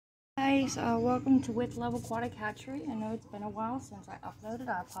guys, welcome to With Love Aquatic Hatchery. I know it's been a while since I uploaded.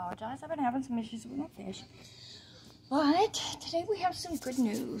 I apologize. I've been having some issues with my fish. But today we have some good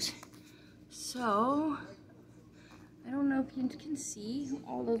news. So, I don't know if you can see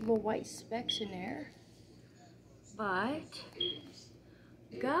all those little white specks in there. But,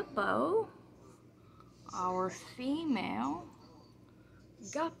 Guppo, our female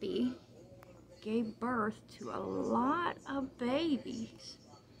guppy, gave birth to a lot of babies.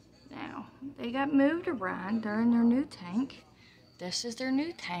 Now, they got moved around. They're in their new tank. This is their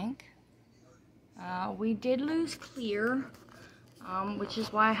new tank. We did lose Clear, which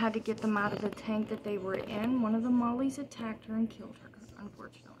is why I had to get them out of the tank that they were in. One of the mollies attacked her and killed her,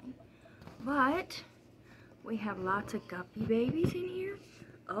 unfortunately. But we have lots of guppy babies in here.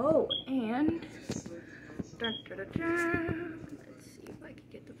 Oh, and let's see if I can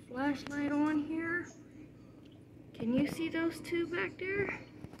get the flashlight on here. Can you see those two back there?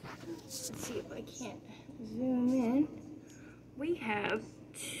 Let's see if I can't zoom in. We have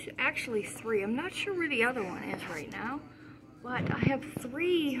actually three. I'm not sure where the other one is right now, but I have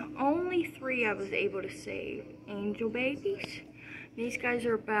three, only three I was able to save. Angel babies. These guys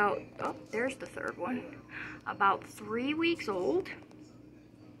are about, oh, there's the third one, about 3 weeks old.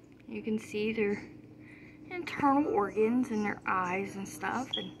 You can see their internal organs and their eyes and stuff,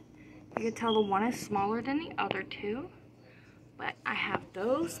 and you can tell the one is smaller than the other two. But I have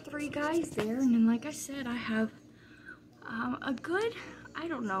those three guys there, and then like I said, I have a good, I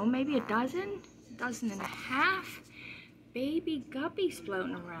don't know, maybe a dozen and a half baby guppies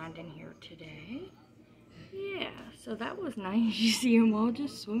floating around in here today. Yeah, so that was nice. You see them all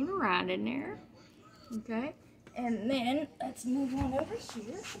just swimming around in there. Okay, and then let's move on over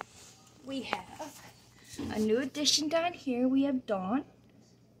here. We have a new addition down here. We have Dawn.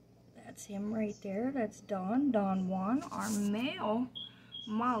 That's him right there. That's Dawn. Dawn Juan, our male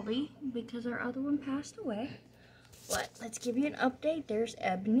Molly, because our other one passed away. But let's give you an update. There's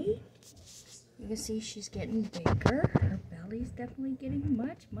Ebony. You can see she's getting bigger. Her belly's definitely getting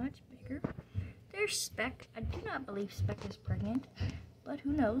much, much bigger. There's Speck. I do not believe Speck is pregnant, but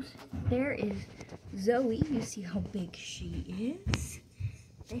who knows. There is Zoe. You see how big she is.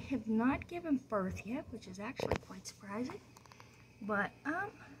 They have not given birth yet, which is actually quite surprising. But,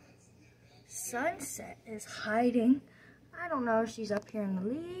 Sunset is hiding. I don't know if she's up here in the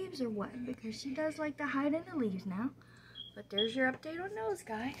leaves or what, because she does like to hide in the leaves now. But there's your update on those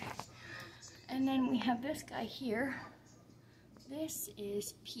guys. And then we have this guy here. This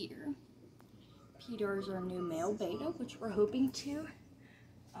is Peter. Peter is our new male beta, which we're hoping to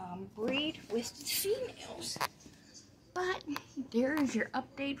breed with females. But there is your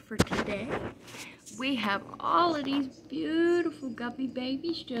update for today. We have all of these beautiful guppy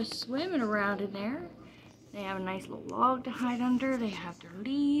babies just swimming around in there. They have a nice little log to hide under. They have their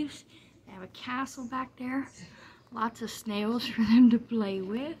leaves. They have a castle back there. Lots of snails for them to play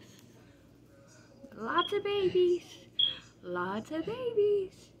with. Lots of babies. Lots of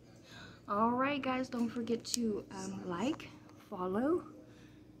babies. Alright guys, don't forget to like, follow,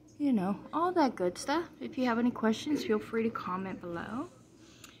 you know, all that good stuff. If you have any questions, feel free to comment below.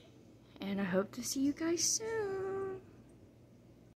 And I hope to see you guys soon.